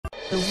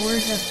The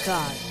Word of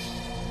God.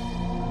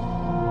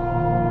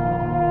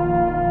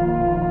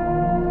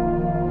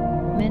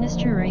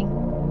 Ministering,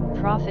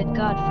 Prophet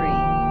Godfrey.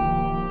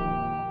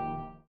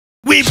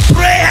 We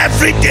pray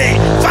every day,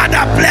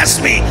 Father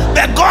bless me,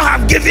 that God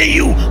have given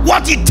you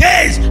what it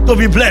takes to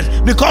be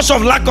blessed. Because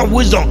of lack of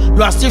wisdom,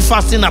 you are still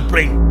fasting and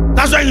praying.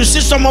 That's why you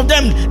see some of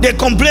them, they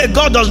complain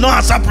God does not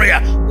answer prayer.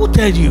 Who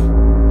tell you?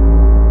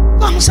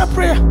 God answer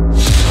prayer.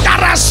 There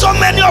are so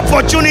many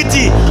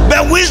opportunities,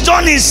 but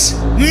wisdom is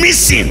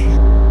missing.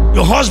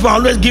 Your husband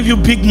always give you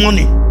big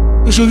money.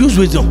 You should use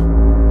wisdom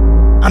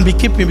and be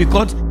keeping,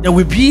 because there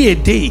will be a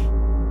day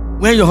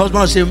when your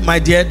husband will say, my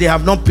dear, they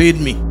have not paid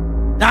me.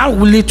 That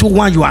little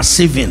one you are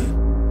saving,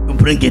 you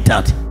bring it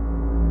out.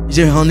 You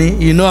say,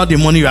 honey, you know all the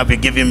money you have been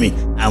giving me,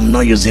 I'm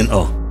not using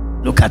all.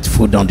 Look at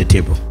food on the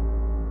table.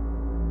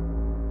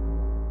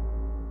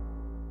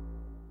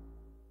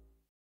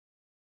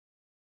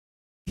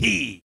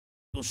 Key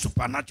to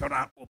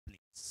supernatural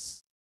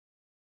openings.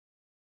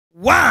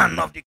 One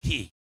of the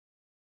key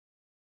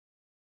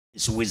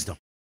is wisdom.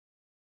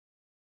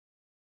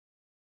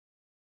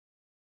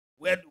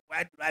 Why do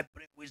I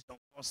bring wisdom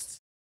first?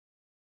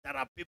 There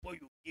are people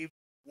you give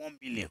 1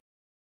 million.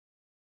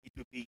 It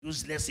will be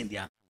useless in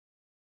their hand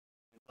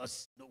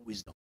because no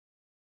wisdom.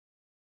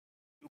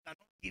 You cannot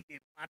give a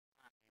madman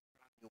a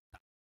brand new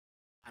car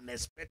and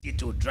expect it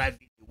to drive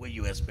it the way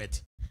you expect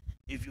it.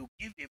 If you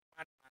give a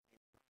madman a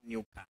brand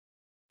new car,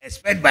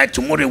 expect by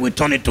tomorrow we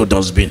turn it to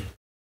dustbin.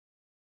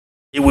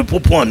 He will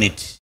poop on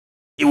it.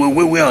 He will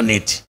wee on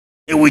it.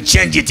 He will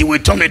change it. He will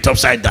turn it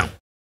upside down.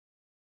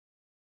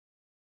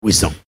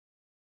 Wisdom.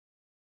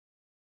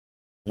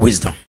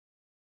 Wisdom.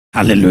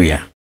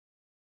 Hallelujah.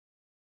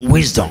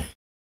 Wisdom.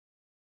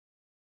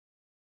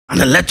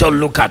 And then let us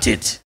look at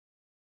it.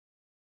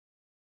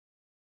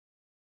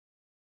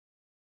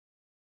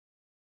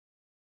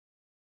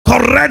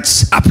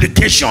 Correct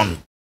application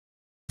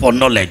for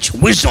knowledge.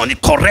 Wisdom, the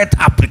correct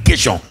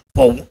application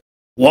for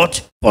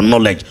what? For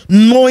knowledge.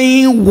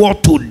 Knowing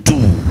what to do.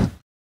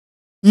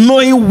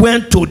 Knowing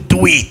when to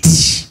do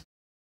it.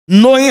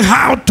 Knowing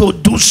how to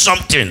do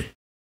something.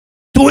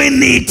 Doing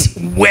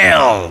it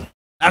well.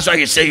 That's why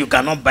you say you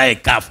cannot buy a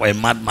car for a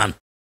madman,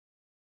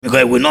 because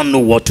he will not know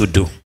what to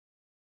do.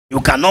 You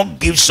cannot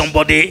give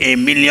somebody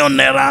 $1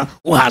 million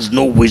who has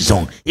no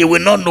wisdom. He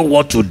will not know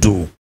what to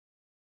do.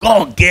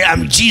 God gave,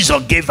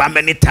 Jesus gave how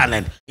many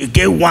talents? He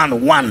gave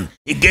one.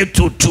 He gave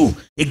two.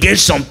 He gave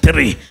some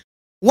 3.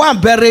 One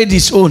buried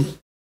his own.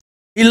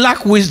 He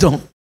lacked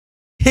wisdom.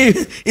 He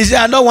said,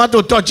 I don't want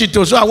to touch it,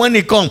 so when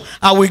he comes,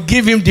 I will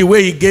give him the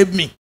way he gave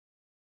me.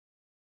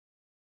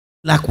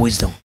 Lack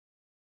wisdom.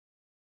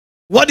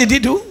 What did he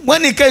do?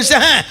 When he came, he said,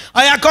 hey,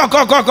 oh yeah,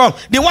 come.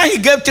 The one he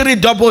gave 3,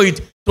 double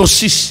it to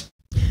 6.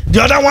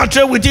 The other one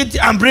trade with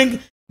it and bring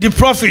the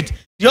profit.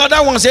 The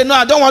other one said, no,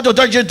 I don't want to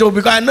touch it too,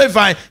 because I know if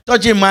I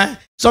touch it,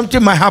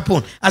 something might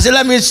happen. I said,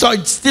 let me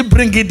still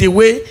bring it the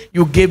way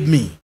you gave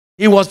me.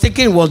 He was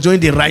thinking he was doing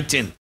the right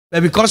thing,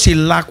 but because he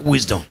lacked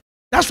wisdom.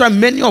 That's why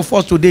many of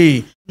us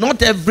today,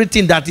 not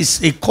everything that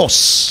is a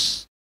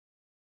curse.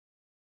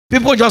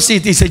 People just see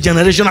it is a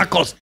generational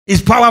curse. It's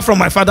power from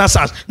my father's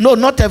house. No,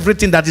 not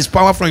everything that is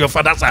power from your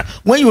father's house.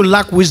 When you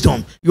lack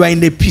wisdom, you are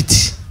in a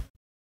pit.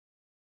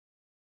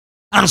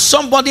 And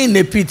somebody in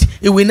a pit,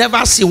 he will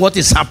never see what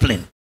is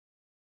happening.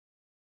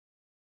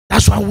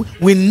 That's why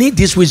we need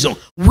this wisdom.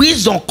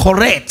 Wisdom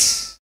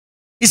correct.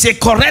 It's a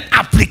correct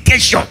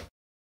application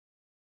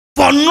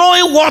for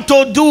knowing what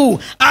to do and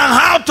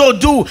how to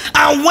do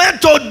and when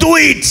to do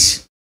it.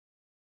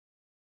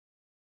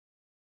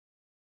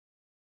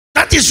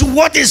 That is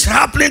what is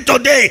happening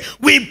today.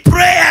 We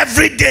pray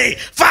every day,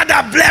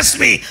 Father bless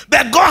me,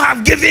 but God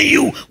have given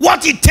you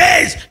what it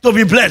takes to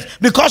be blessed.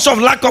 Because of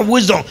lack of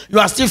wisdom, you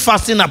are still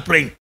fasting and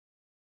praying.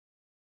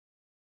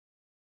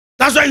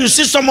 That's why you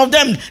see some of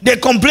them, they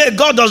complain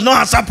God does not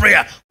answer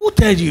prayer. Who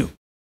tell you?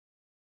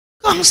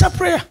 God answer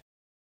prayer.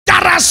 There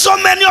are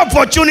so many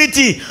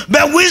opportunities,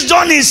 but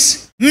wisdom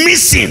is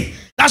missing.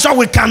 That's why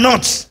we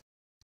cannot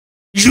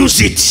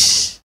use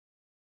it.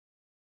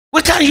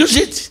 We can't use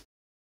it.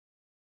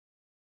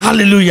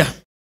 Hallelujah.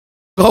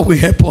 God will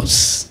help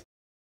us.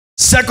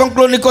 2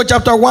 Chronicles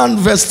chapter 1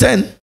 verse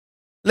 10.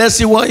 Let's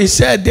see what he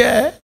said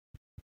there.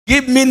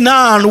 Give me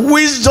now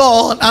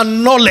wisdom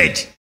and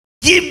knowledge.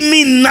 Give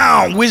me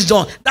now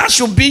wisdom. That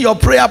should be your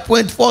prayer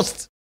point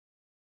first.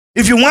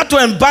 If you want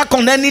to embark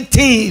on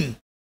anything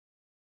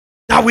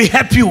that will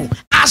help you,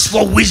 ask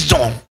for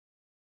wisdom.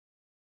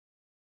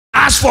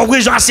 Ask for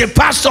wisdom. As a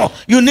pastor,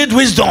 you need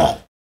wisdom.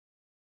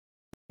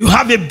 You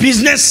have a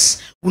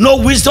business, no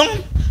wisdom,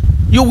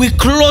 you will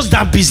close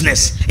that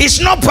business.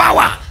 It's not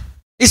power.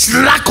 It's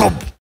lack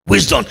of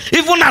wisdom.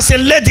 Even as a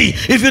lady,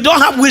 if you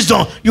don't have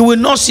wisdom, you will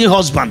not see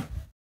husband.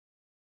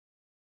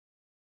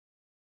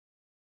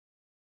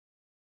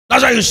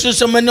 That's why you see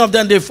so many of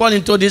them, they fall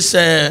into this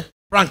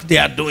prank they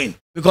are doing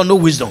because no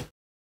wisdom.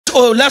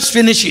 So let's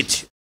finish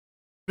it.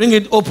 Bring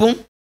it open.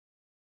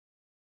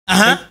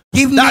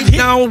 Give me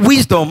now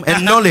wisdom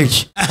and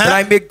knowledge, that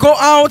I may go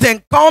out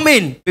and come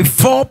in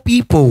before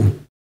people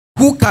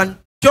who can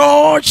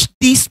judge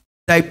these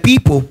thy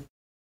people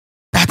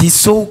that is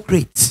so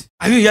great.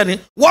 Are you hearing?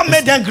 What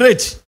made them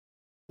great?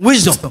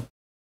 Wisdom.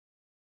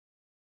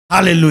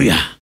 Hallelujah.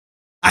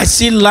 I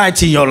see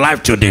light in your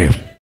life today.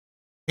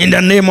 In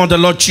the name of the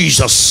Lord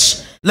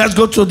Jesus. Let's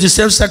go to the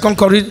same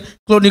 2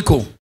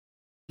 Chronicle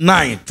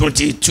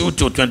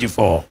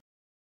 9:22-24.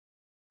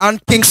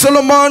 And King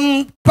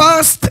Solomon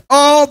passed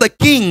all the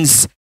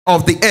kings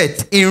of the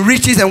earth in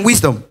riches and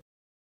wisdom.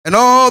 And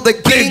all the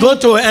Okay, kings. go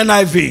to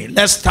NIV.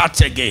 Let's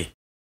start again.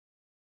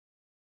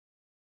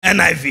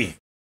 NIV.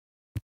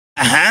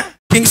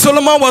 King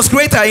Solomon was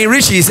greater in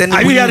riches and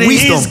Are you hearing?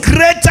 He is wisdom.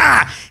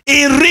 greater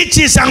in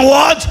riches and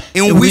what?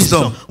 In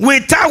wisdom.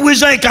 Without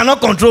wisdom, he cannot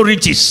control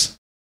riches.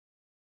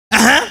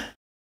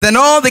 Than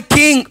all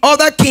the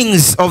other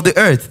kings of the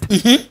earth.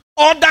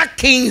 Other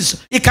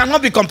kings, it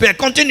cannot be compared.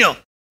 Continue.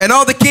 And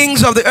all the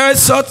kings of the earth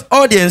sought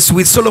audience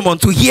with Solomon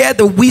to hear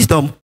the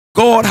wisdom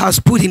God has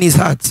put in his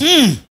heart.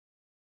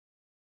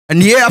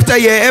 And year after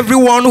year,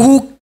 everyone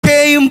who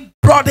came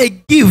brought a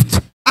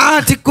gift,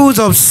 articles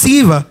of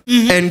silver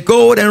and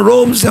gold and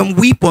robes and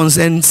weapons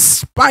and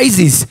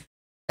spices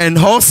and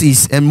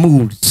horses and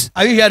mules.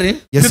 Are you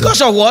hearing? Yes, because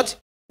sir. of what?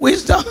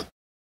 Wisdom.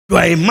 You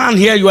are a man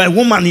here, you are a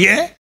woman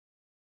here.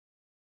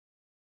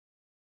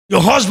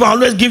 Your husband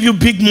always give you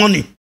big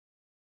money.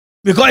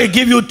 Because he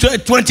give you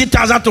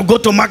 20,000 to go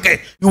to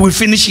market, you will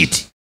finish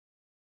it.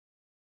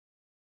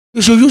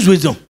 You should use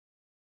wisdom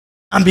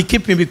and be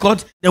keeping,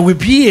 because there will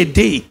be a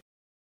day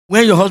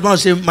when your husband will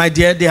say, my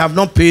dear, they have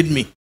not paid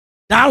me.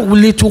 That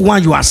little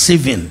one you are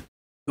saving,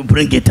 you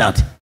bring it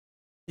out.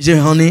 You say,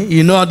 honey,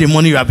 you know all the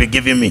money you have been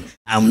giving me.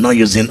 I'm not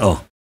using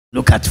all.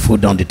 Look at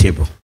food on the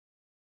table.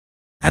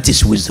 That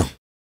is wisdom.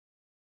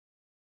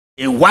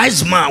 A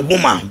wise man,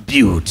 woman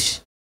build.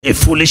 A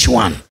foolish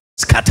one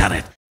scatter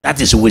it. That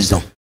is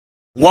wisdom.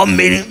 What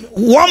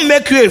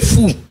make you a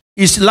fool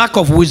is lack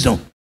of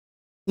wisdom.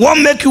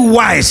 What make you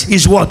wise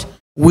is what?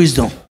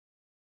 Wisdom.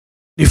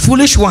 The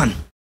foolish one,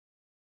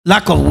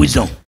 lack of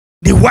wisdom.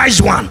 The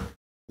wise one,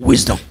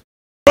 wisdom.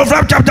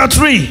 Proverbs chapter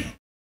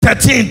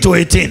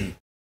 3:13-18.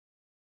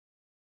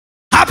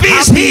 Happy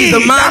is he, the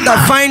man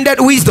that findeth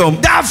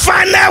wisdom, that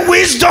findeth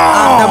wisdom.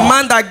 and the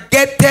man that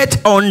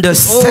getteth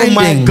understanding. Oh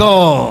my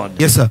God.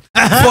 Yes, sir.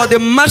 For the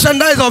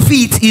merchandise of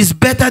it is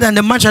better than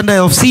the merchandise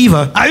of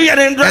silver. Are you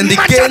hearing? And the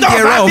method gain of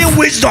thereof. having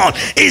wisdom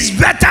is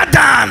better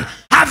than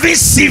having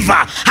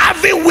silver.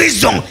 Having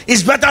wisdom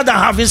is better than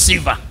having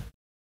silver.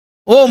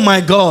 Oh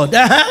my God.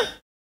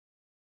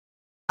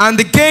 And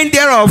the gain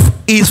thereof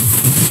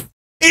is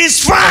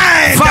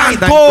Fine fine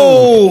than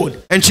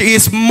gold. and she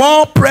is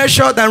more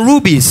precious than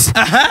rubies.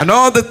 And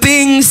all the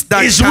things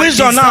that Is can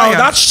wisdom now. desire,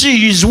 That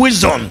she is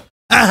wisdom.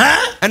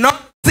 and all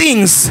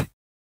things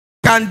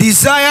can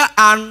desire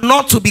are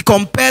not to be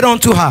compared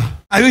unto her.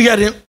 Are you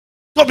hearing?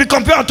 To be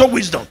compared to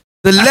wisdom.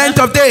 The length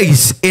of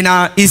days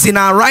is in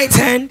our right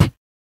hand,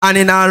 and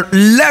in our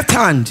left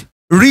hand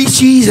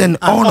riches and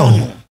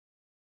honor.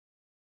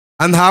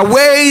 And her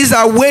ways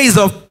are ways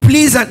of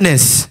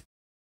pleasantness,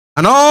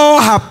 and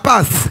all her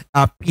paths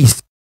are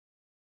peace.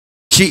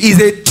 She is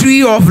a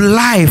tree of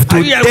life to Are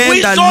you hearing?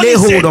 them that Wisdom lay is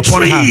hold a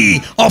upon her.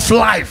 tree of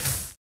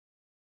life.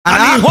 And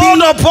And he happy,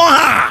 hold upon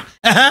her.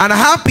 and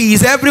happy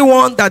is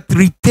everyone that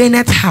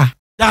retaineth her.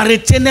 That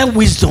retained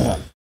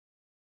wisdom.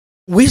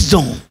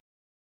 Wisdom.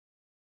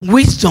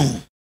 Wisdom.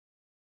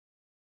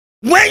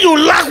 When you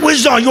lack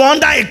wisdom, you're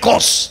under a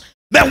curse.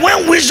 But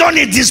when wisdom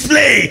is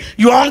displayed,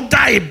 you're under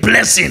a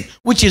blessing,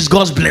 which is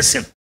God's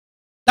blessing.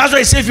 That's why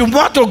I say if you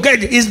want to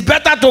get, it's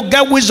better to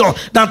get wisdom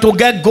than to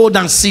get gold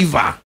and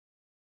silver.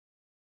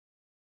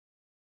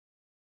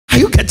 Are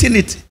you getting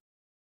it?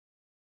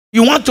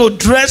 You want to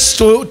dress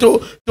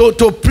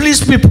to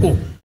please people,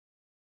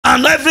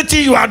 and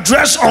everything you are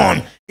dressed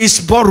on is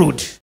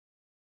borrowed.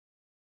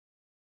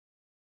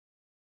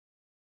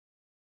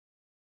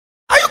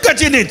 Are you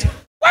getting it?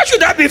 Why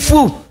should I be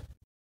fool?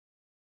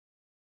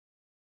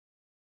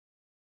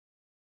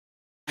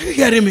 Are you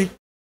hearing me?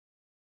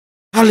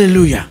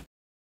 Hallelujah.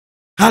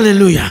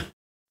 Hallelujah.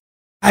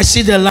 I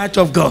see the light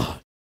of God.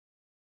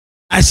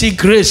 I see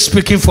grace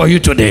speaking for you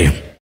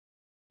today.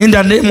 In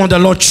the name of the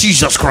Lord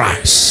Jesus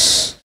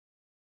Christ.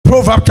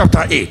 Proverbs chapter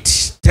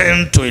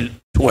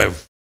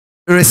 8:10-12.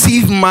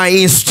 Receive my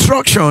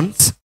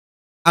instructions,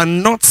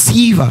 and not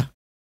silver,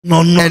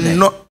 No,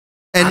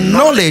 and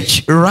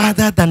knowledge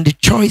rather than the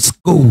choice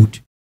gold.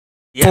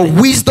 For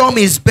wisdom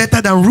is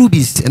better than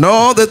rubies, and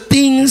all the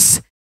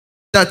things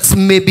that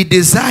may be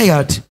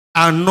desired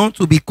are not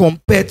to be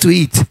compared to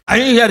it. Are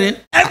you hearing?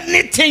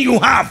 Anything you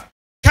have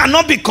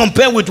cannot be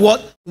compared with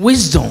what?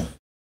 Wisdom.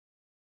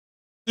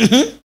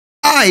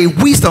 I,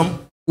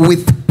 wisdom,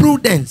 with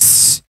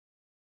prudence,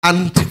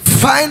 and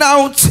find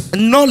out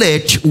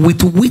knowledge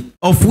with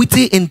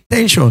witty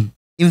inventions.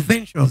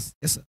 Yes,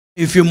 sir.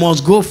 If you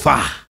must go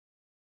far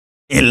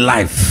in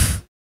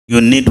life, you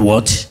need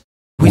what?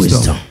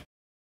 Wisdom.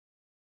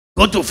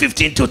 Go to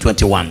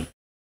 15-21.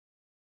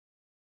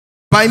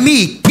 By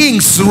me,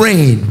 kings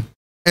reign,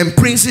 and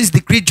princes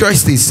decree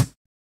justice.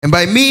 And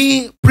by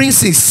me,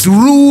 princes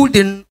ruled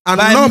and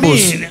By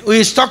nobles. me,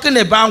 he's talking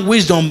about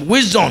wisdom.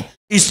 Wisdom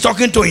is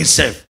talking to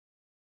himself.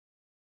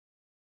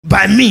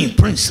 By me,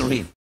 Prince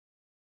reign.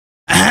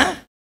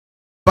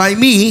 By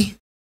me,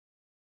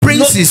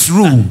 princes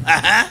rule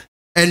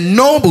and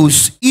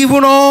nobles,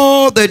 even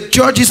all the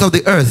judges of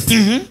the earth.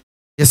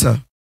 Yes,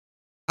 sir.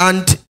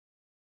 And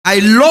I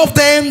love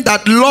them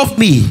that love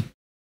me,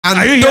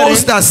 and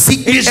those that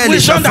seek me early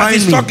shall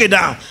find me. Talking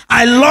down.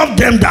 I love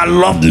them that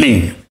love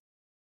me.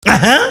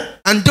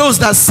 And those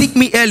that seek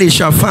me early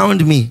shall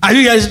find me. Are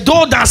you guys?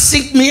 Those that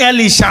seek me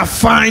early shall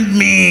find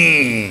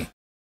me.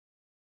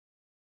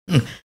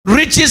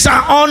 Riches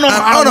and honor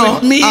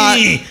are with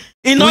me.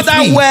 In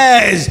other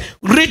words,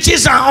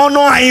 riches and honor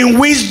are in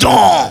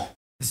wisdom.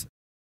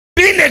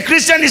 Being a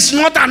Christian is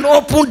not an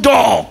open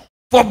door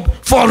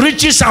for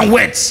riches and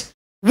wealth.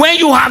 When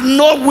you have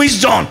no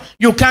wisdom,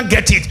 you can't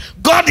get it.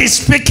 God is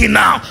speaking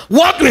now.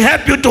 What will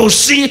help you to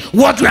see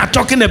what we are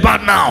talking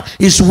about now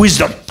is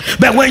wisdom.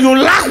 But when you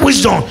lack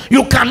wisdom,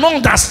 you cannot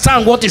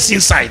understand what is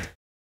inside.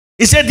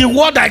 He said, the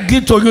word I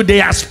give to you, they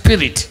are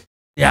spirit,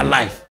 they are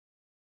life.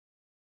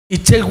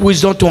 It takes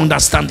wisdom to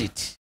understand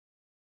it.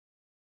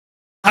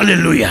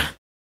 Hallelujah.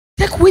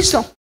 Take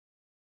wisdom.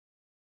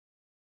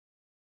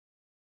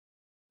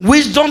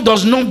 Wisdom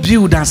does not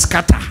build and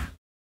scatter.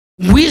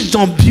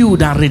 Wisdom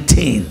build and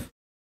retain.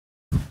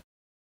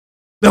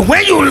 But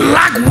when you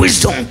lack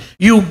wisdom,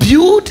 you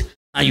build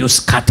and you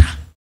scatter.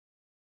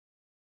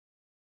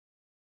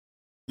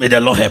 May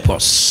the Lord help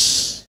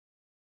us.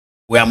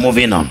 We are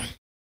moving on.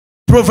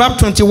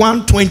 Proverbs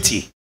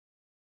 21:20.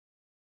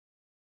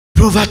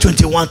 Proverbs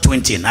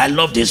 21:20. I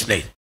love this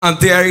place. And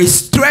there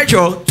is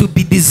treasure to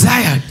be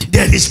desired.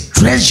 There is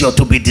treasure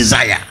to be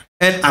desired.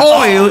 And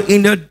oil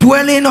in the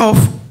dwelling of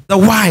the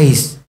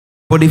wise.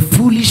 But the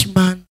foolish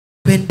man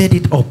bended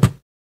it up.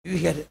 You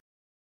hear it?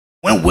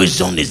 When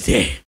wisdom is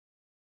there,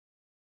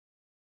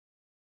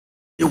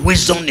 the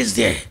wisdom is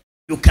there.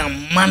 You can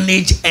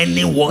manage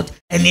any word,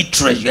 any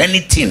treasure,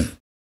 anything.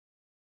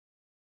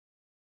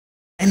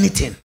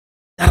 Anything.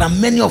 There are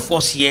many of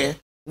us here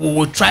who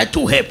will try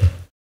to help,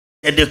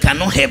 and they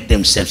cannot help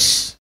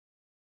themselves.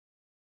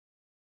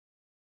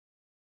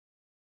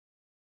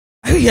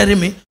 Are you hearing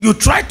me? You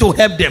try to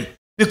help them.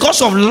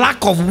 Because of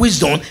lack of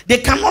wisdom, they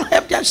cannot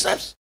help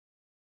themselves.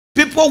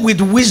 People with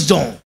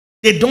wisdom,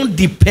 they don't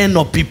depend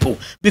on people.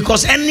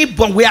 Because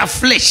anybody, we are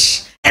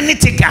flesh.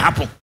 Anything can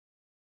happen.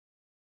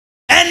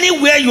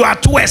 Anywhere you are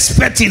too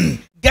expecting,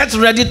 get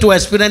ready to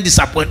experience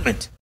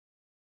disappointment.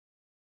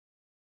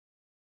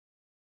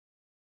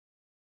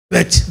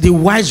 But the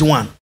wise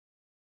one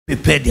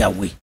prepare their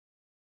way.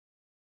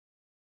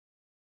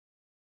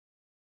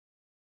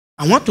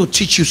 I want to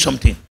teach you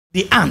something.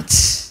 The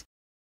ant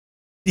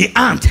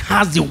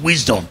has the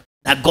wisdom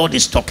that God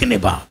is talking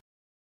about.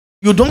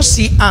 You don't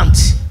see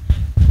ants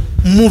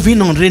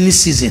moving on rainy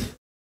season.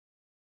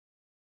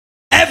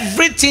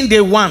 Everything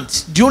they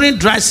want during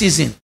dry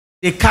season,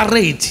 they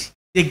carry it,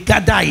 they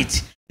gather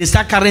it, they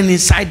start carrying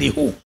inside the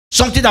hole.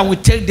 Something that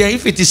will take them,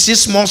 if it is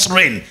 6 months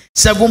rain,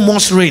 7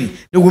 months rain,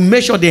 they will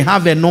make sure they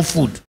have enough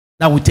food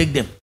that will take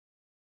them.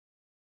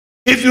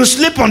 If you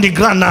sleep on the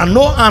ground now,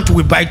 no ant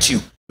will bite you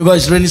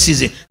because it's rainy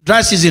season.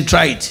 Dry season,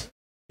 try it.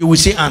 You will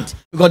see ants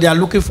because they are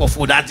looking for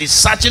food. As they're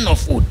searching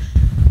of food,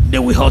 they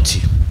will hurt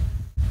you.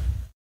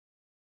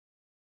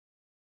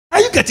 Are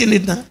you getting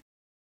it now?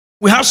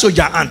 We have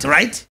soldier ant,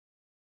 right?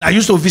 That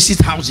used to visit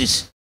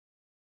houses.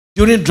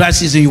 During dry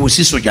season, you will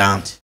see soldier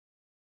ant.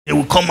 They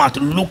will come out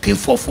looking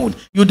for food.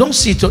 You don't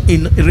see it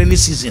in rainy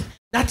season.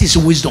 That is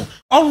wisdom.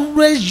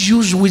 Always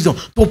use wisdom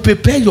to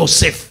prepare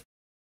yourself.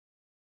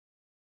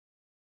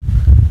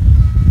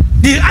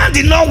 The ant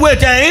did not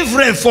wait, and if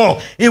rain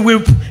fall, it will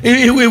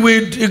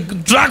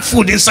drag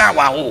food inside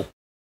our hole.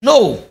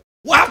 No.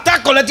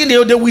 After collecting the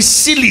hole, they will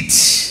seal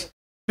it.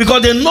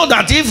 Because they know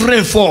that if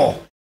rain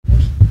fall,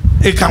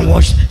 it can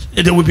wash,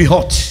 they will be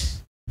hot.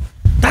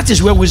 That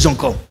is where wisdom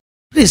comes.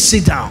 Please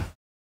sit down.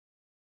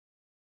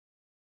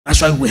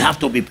 That's why we have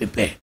to be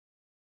prepared.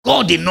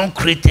 God did not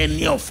create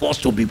any of us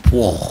to be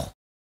poor.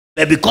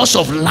 But because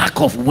of lack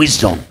of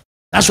wisdom,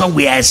 that's why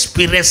we are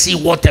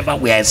experiencing whatever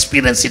we are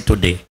experiencing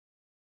today.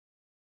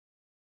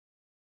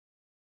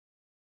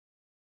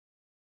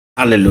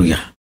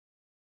 Hallelujah.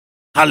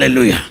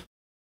 Hallelujah.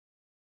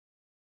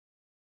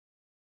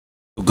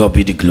 To God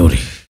be the glory.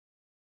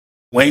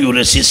 When you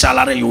receive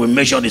salary, you will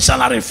make sure the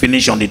salary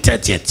finish on the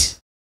 30th.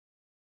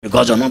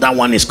 Because another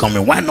one is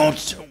coming. Why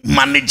not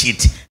manage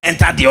it?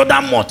 Enter the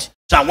other month.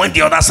 So when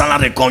the other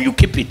salary comes, you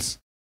keep it.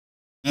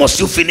 Must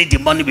you finish the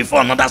money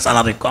before another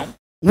salary comes?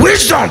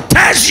 Wisdom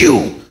tells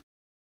you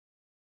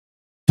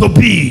to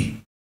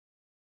be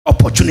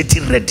opportunity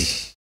ready.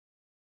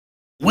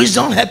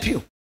 Wisdom help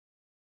you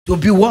to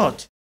be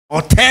what?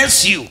 Or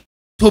tells you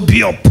to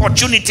be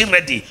opportunity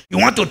ready. You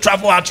want to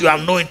travel out, you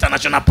have no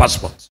international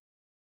passport.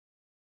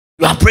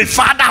 You are praying,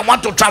 Father, I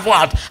want to travel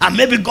out. And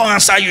maybe God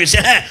answer you. You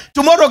say, hey,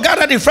 tomorrow, get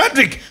ready,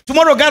 Frederick.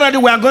 Tomorrow, get ready.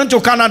 We are going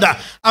to Canada.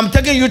 I'm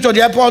taking you to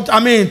the airport.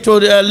 To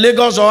the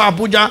Lagos or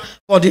Abuja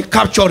for the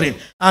capturing.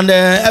 And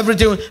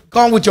everything.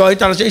 Come with your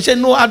international. He said,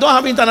 no, I don't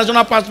have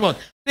international passport.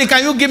 Hey,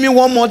 can you give me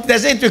 1 month? They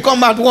say it will come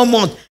back 1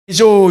 month. He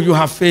said, oh, you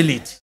have failed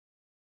it.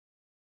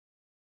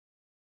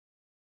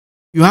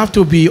 You have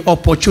to be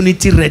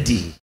opportunity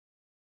ready.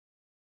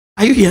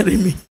 Are you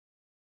hearing me?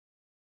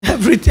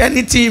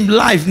 Anything in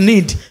life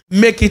need,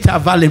 make it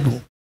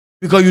available.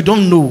 Because you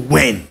don't know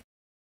when.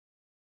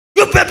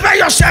 You prepare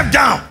yourself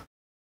down.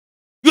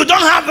 You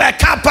don't have a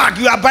car park,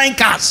 you are buying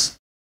cars.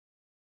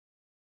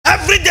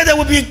 Every day they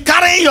will be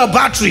carrying your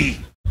battery.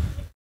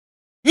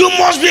 You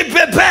must be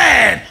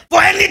prepared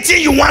for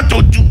anything you want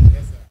to do.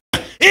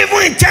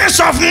 Even in terms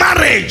of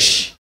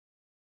marriage,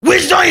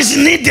 wisdom is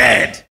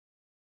needed.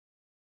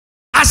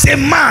 As a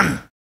man,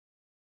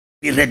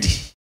 be ready.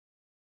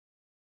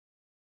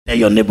 Tell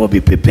your neighbor,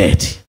 be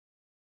prepared.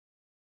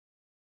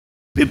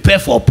 Prepare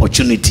for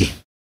opportunity.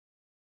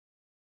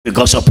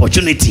 Because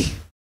opportunity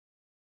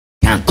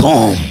can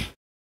come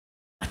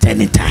at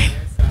any time.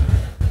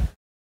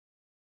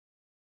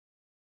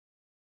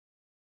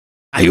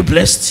 Are you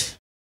blessed?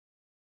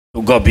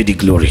 To God be the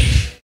glory.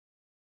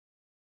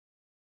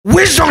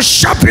 Wisdom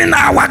sharpen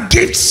our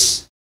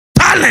gifts,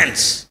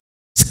 talents,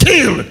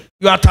 skill.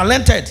 You are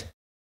talented.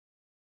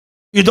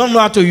 You don't know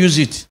how to use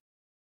it.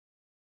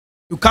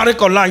 You carry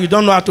collar, you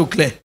don't know how to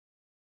clear.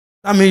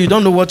 That means you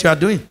don't know what you are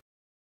doing.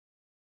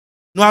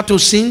 Know how to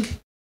sing?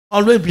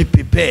 Always be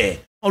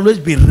prepared. Always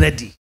be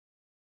ready.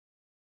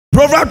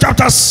 Proverbs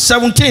chapter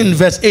 17,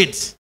 verse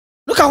 8.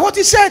 Look at what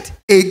he said.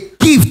 A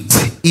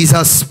gift is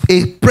as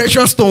a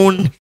precious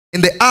stone in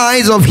the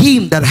eyes of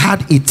him that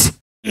had it.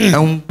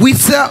 And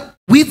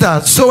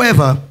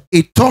whithersoever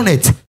it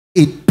turneth,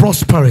 it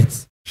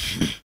prospereth.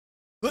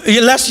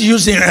 Let's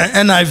use the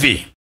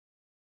NIV.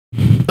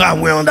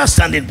 We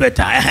understand it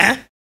better.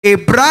 A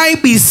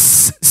bribe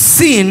is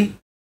seen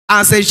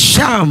as a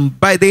sham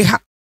by the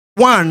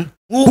one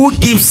who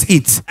gives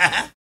it.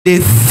 They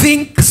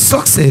think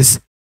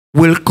success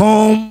will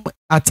come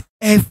at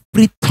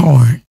every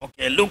turn.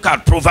 Okay, look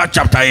at Proverbs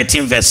chapter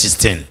 18, verse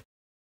 16.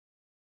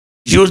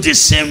 Use the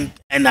same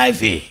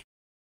NIV.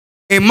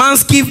 A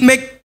man's gift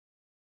make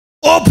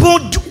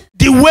open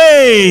the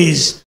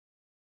ways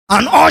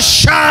and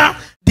usher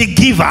the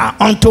giver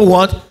unto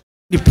what?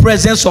 The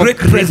presence of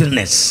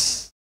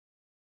greatness.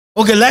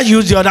 Okay, let's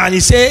use the other. And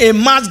he say, a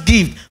man's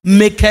gift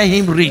make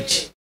him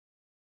rich.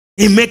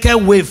 He make a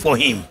way for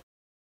him.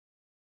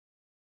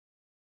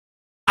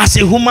 As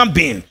a human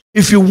being,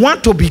 if you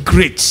want to be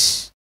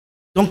great,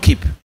 don't keep,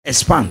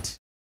 expand.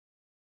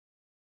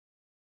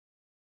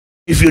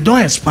 If you don't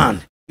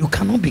expand, you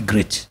cannot be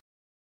great.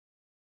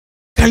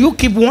 Can you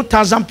keep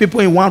 1,000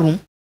 people in one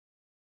room?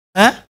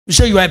 You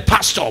say you are a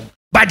pastor.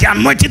 By the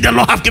anointing the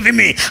Lord have given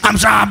me,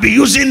 I'll be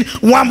using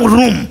one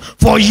room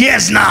for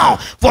years now.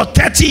 For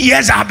 30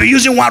 years, I'll be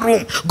using one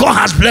room. God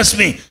has blessed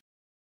me.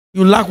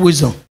 You lack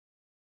wisdom.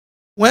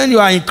 When you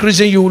are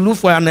increasing, you will look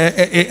for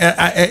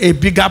a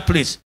bigger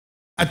place.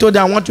 I told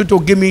them, I want you to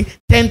give me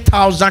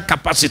 10,000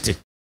 capacity.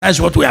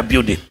 That's what we are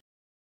building.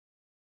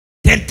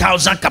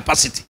 10,000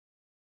 capacity.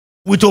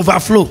 With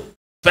overflow.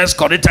 1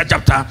 Corinthians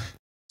chapter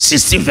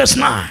 16, verse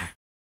 9.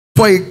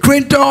 For a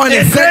great door and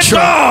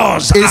effectual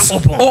is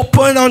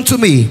open unto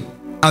me,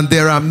 and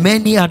there are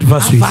many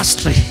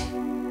adversaries.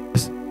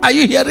 Are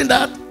you hearing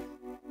that?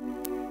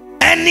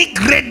 Any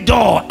great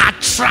door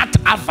attract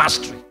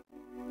adversary.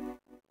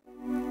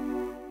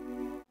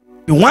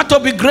 You want to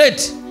be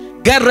great?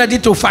 Get ready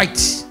to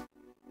fight.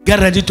 Get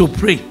ready to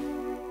pray.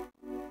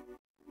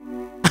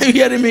 Are you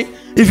hearing me?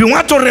 If you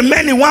want to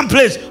remain in one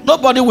place,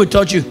 nobody will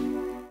touch you.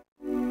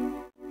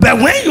 But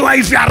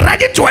if you are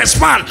ready to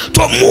expand,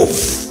 to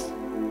move.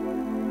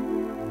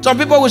 Some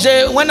people will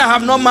say, when I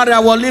have not married, I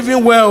was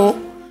living well.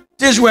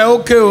 Things were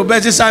okay.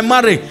 But since I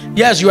married,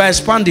 yes, you are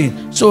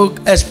expanding. So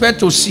expect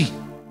to see.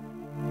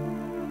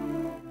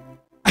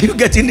 Are you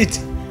getting it?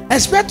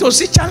 Expect to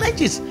see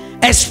challenges.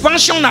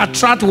 Expansion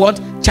attract what?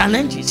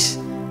 Challenges.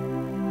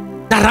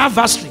 That are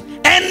adversary.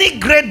 Any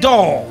great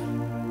door,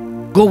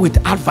 go with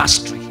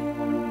adversary.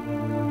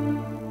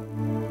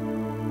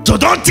 So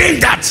don't think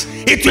that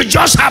it will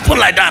just happen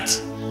like that.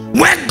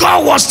 When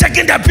God was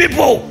taking the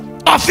people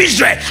of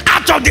Israel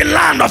out of the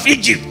land of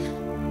Egypt,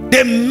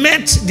 they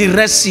met the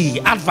Red Sea,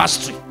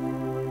 adversary.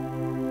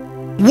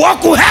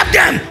 What could help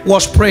them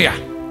was prayer.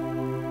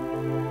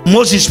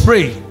 Moses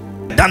prayed.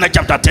 Daniel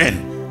chapter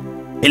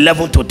 10,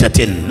 11 to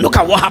 13. Look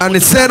at what happened. And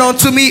it said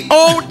unto me,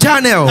 O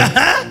Daniel,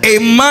 a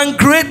man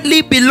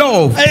greatly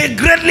beloved. A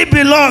greatly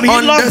beloved.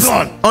 He loves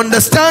God.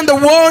 Understand the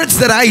words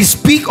that I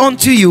speak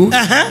unto you,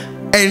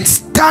 and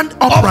stand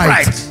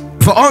upright.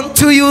 For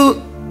unto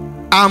you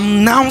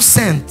am now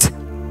sent.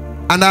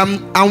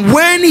 And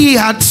when he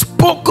had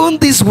spoken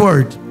this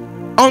word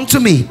unto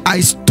me, I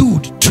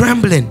stood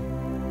trembling.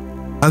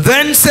 And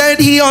then said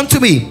he unto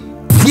me,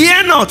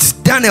 fear not,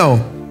 Daniel,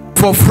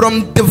 for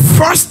from the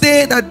first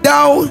day that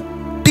thou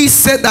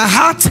didst set thy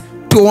heart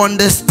to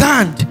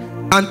understand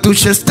and to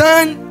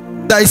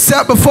stand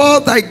thyself before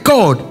thy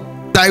God.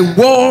 Thy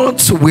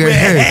words were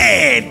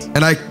heard,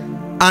 and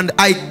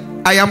I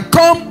am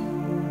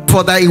come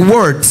for thy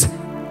words.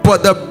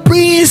 But the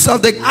prince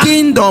of the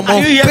kingdom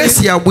of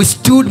Persia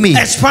withstood me.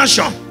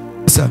 Expansion.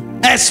 Yes, sir.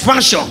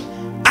 Expansion.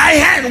 I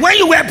heard when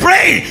you were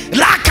praying,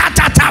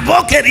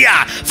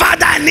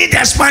 Father, I need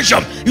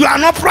expansion. You are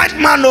not right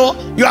man, no.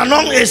 You are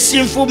not a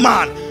sinful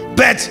man.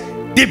 But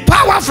the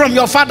power from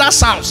your father's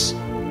house,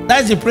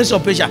 that is the prince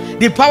of Persia.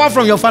 The power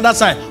from your father's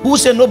side, who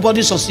said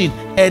nobody succeed,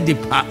 heard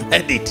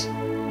it.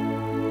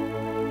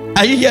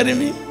 Are you hearing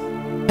me?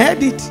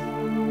 Heard it.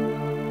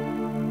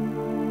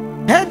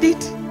 Heard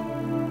it.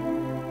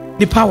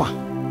 The power.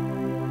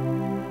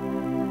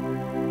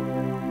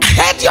 I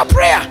heard your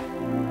prayer.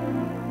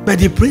 But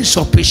the prince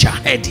of Persia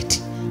heard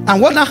it.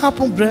 And what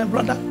happened,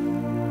 brother?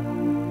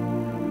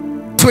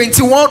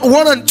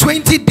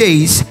 120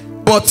 days.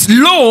 But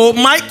lo,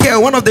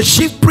 Michael, one of the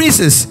chief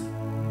princes,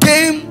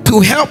 came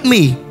to help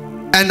me,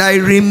 and I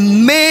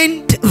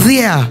remained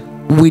there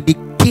with the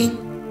king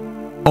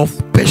of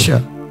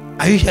Persia.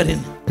 Are you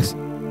hearing? Yes.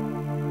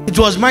 It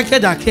was Michael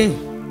that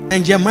came.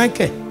 Angel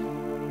Michael.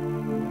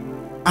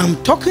 I'm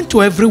talking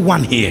to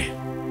everyone here.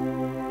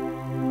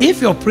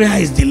 If your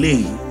prayer is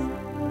delayed,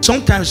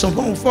 sometimes some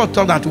people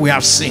thought that we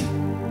have sinned.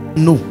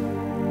 No.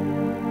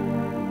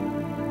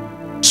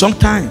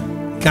 Sometimes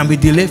it can be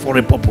delayed for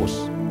a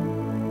purpose.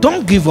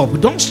 Don't give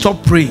up. Don't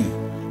stop praying.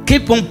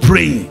 Keep on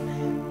praying.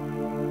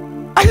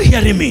 Are you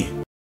hearing me?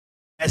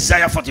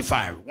 Isaiah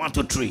 45,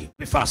 1-3.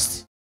 Be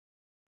fast.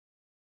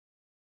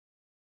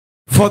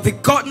 For they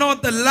got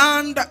not the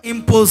land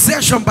in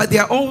possession by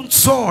their own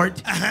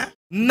sword,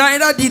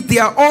 neither did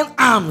their own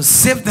arms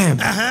save them.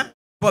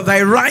 But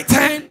thy right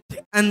hand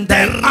and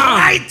thy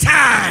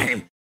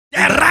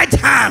right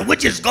hand,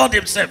 which is God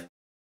himself.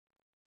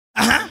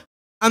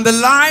 And the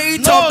light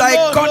of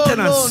thy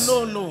countenance.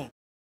 No.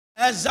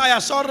 Isaiah,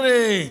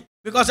 sorry.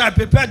 Because I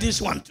prepared this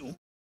one too.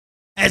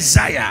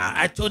 Isaiah,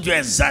 I told you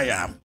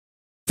Isaiah.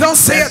 Thus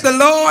saith the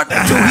Lord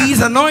to his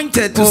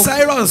anointed, to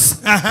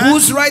Cyrus,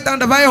 whose right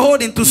hand have I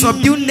holding to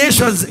subdue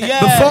nations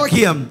before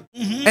him.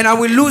 And I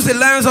will loose the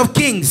lions of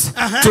kings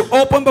to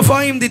open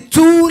before him the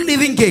two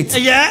living gates.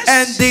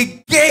 And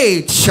the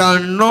gate shall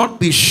not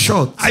be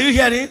shut. Are you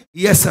hearing?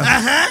 Yes, sir.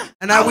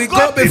 And I will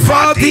go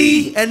before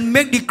thee and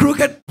make the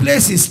crooked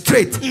places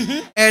straight.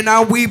 And I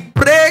will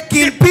break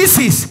in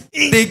pieces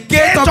the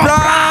gate of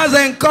brass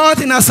and cut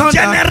in asunder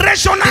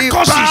generational the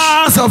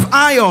bars of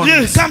iron.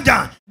 Yes, calm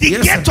down. The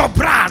gate of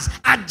brass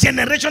are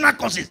generational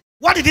causes.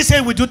 What did he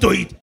say we do to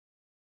it?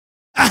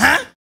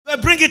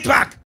 Bring it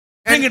back.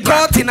 Bring it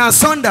back. Cut in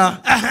asunder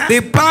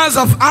the bars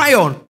of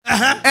iron.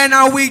 And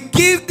I will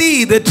give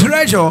thee the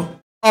treasure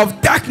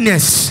of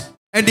darkness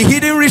and the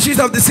hidden riches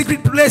of the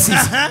secret places,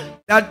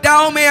 that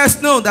thou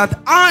mayest know that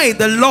I,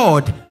 the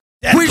Lord,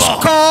 which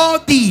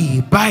called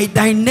thee by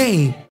thy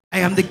name, I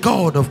am the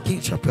God of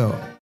King Chapel.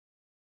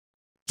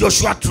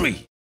 Joshua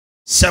 3,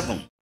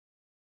 7-17.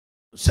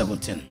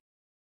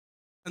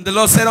 And the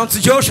Lord said unto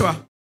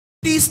Joshua,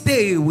 this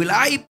day will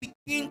I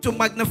begin to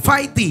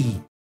magnify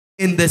thee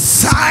in the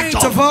sight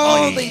of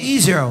all the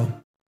Israel,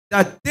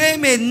 that they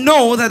may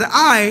know that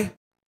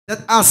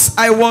as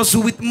I was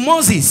with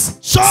Moses,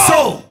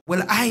 so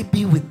will I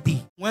be with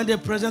thee. When the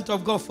presence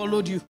of God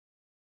followed you.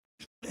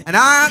 And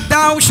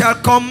thou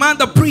shalt command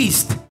the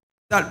priest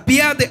that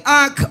bear the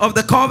ark of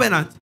the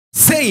covenant,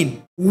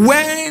 saying,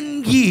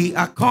 when ye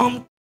are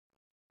come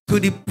to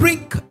the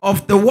brink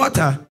of the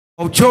water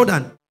of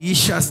Jordan, ye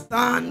shall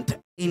stand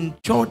in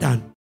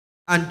Jordan.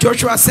 And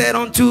Joshua said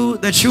unto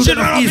the children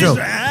of Israel,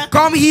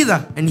 come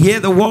hither and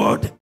hear the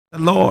word, the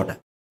Lord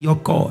your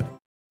God.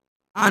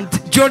 And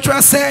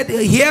Joshua said,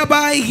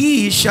 hereby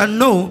ye shall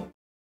know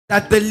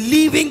that the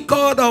living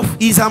God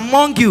is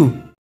among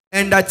you,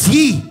 and that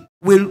ye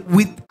will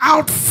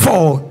without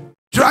fault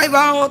drive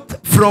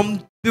out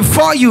from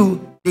before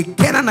you the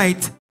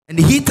Canaanite, and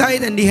the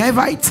Hittite, and the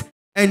Hivite,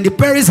 and the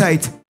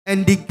Perizzite,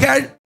 and the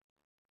Geratite,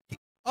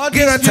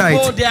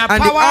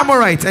 and the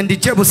Amorite, and the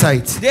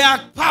Jebusite. They are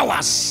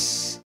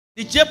powers.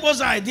 The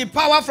Jebusite, the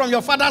power from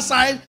your father's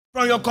side,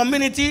 from your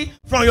community,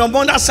 from your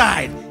mother's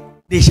side,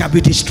 they shall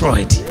be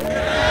destroyed.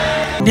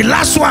 The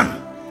last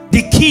one,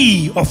 the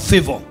key of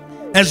favor.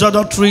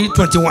 Exodus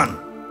 3:21.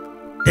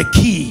 The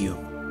key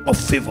of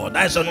favor.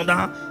 That is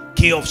another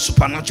key of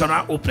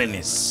supernatural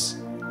openness.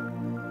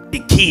 The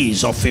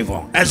keys of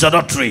favor.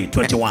 Exodus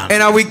 3:21.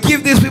 And I will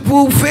give these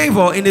people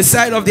favor in the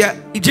sight of their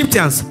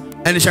Egyptians,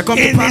 and it shall come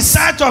to pass. In the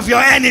sight of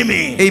your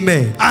enemy.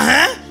 Amen.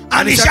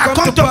 And it shall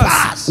come to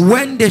pass.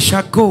 When they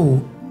shall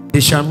go,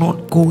 they shall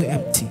not go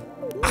empty.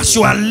 As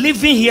you are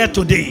living here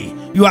today,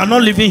 you are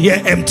not living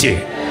here empty.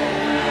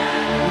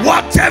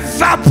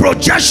 Whatever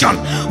projection,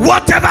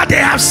 whatever they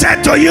have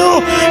said to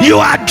you, you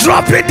are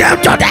dropping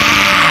them today.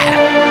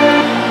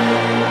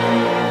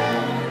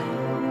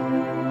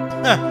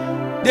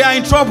 They are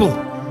in trouble.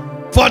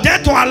 For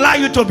them to allow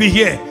you to be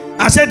here,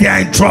 I said they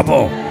are in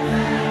trouble.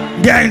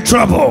 They are in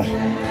trouble.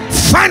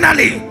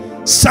 Finally,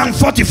 Psalm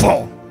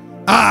 44.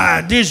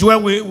 This is where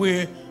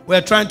we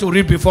We're trying to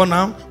read before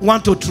now.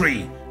 1 to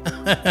 3.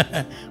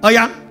 Oh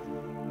yeah.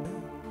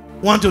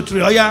 1 to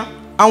 3. Oh yeah.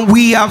 And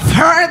we have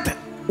heard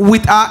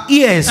with our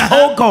ears,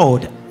 oh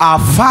God, our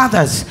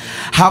fathers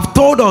have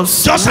told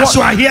us. Just as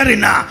you are hearing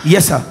now.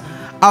 Yes, sir.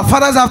 Our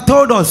fathers have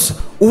told us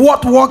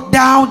what work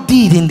thou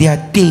did in their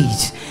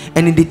days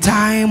and in the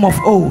time of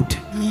old,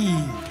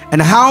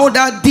 and how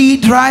that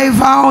did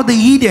drive out the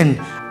heathen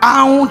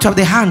out of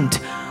the hand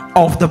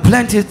of the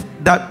planted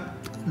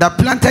that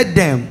planted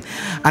them,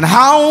 and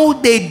how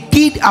they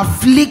did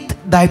afflict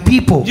thy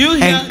people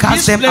and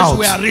cast them out.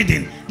 We are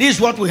reading. This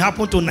is what will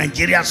happen to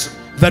Nigerians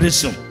very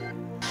soon.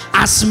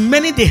 As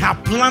many they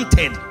have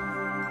planted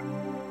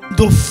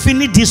to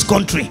finish this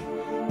country,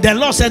 the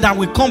Lord said, I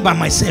will come by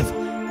myself.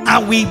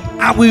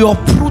 I will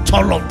uproot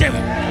all of them.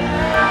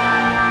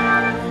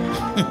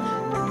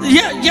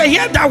 Yeah,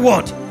 hear that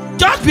word.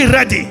 Just be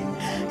ready.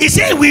 He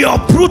said we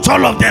uproot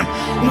all of them,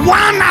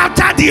 one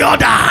after the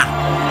other.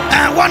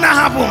 And what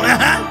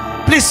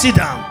happened? Please sit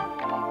down.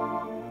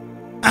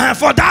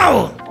 For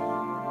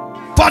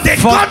they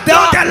got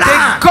not the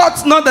land. They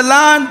got not the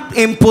land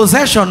in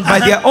possession by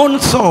their own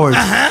sword.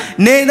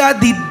 Neither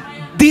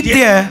did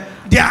their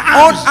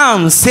own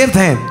arms save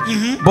them,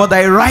 but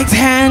thy right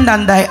hand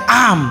and thy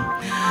arm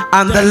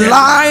and the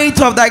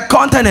light of thy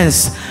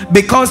countenance,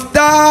 because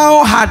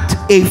thou had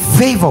a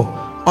favor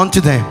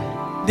unto them.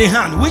 The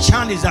hand, which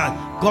hand is that?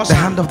 God's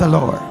hand of the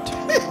Lord.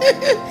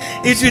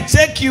 It will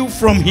take you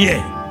from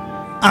here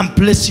and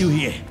place you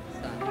here.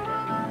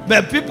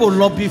 But people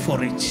lobby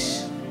for it.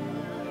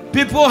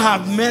 People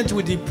have met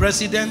with the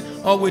president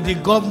or with the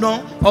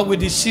governor or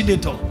with the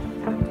senator,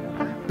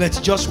 but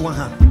just one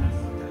hand.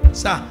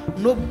 Sir,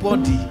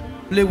 nobody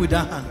play with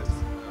that hand.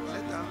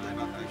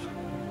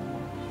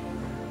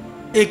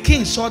 A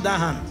king saw that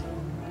hand.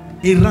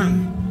 He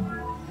ran.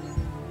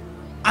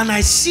 And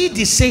I see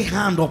the same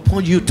hand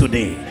upon you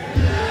today.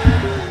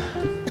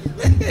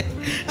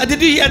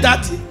 Did you hear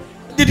that?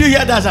 Did you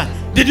hear that?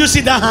 Did you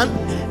see that hand?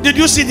 Did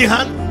you see the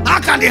hand?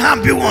 How can the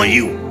hand be on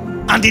you?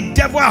 And the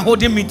devil are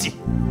holding meeting.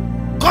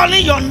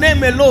 Calling your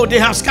name alone, they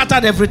have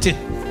scattered everything.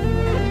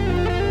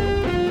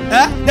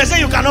 They say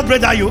you cannot break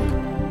that yoke.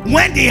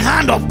 When the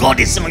hand of God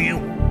is on you,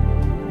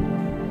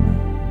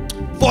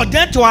 for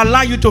them to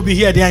allow you to be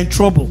here, they are in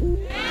trouble.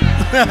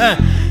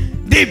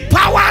 The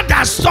power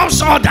that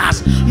stops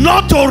others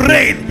not to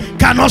reign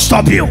cannot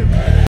stop you.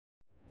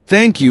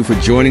 Thank you for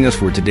joining us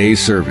for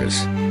today's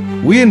service.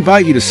 We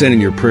invite you to send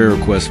in your prayer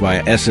requests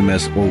via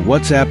SMS or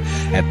WhatsApp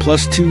at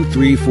 +2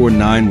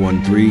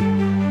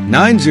 34913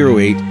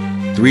 908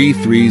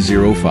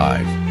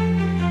 3305.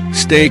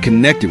 Stay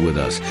connected with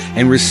us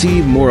and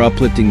receive more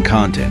uplifting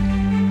content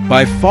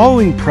by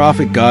following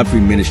Prophet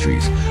Godfrey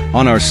Ministries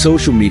on our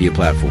social media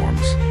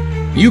platforms.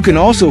 You can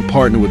also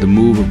partner with the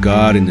move of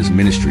God in this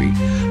ministry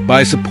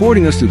by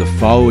supporting us through the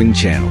following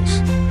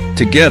channels.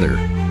 Together,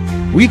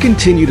 we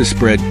continue to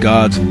spread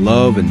God's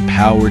love and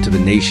power to the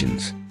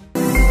nations.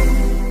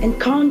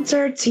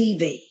 Encounter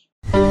TV,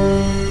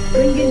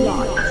 bringing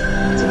light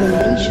to the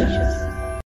nations.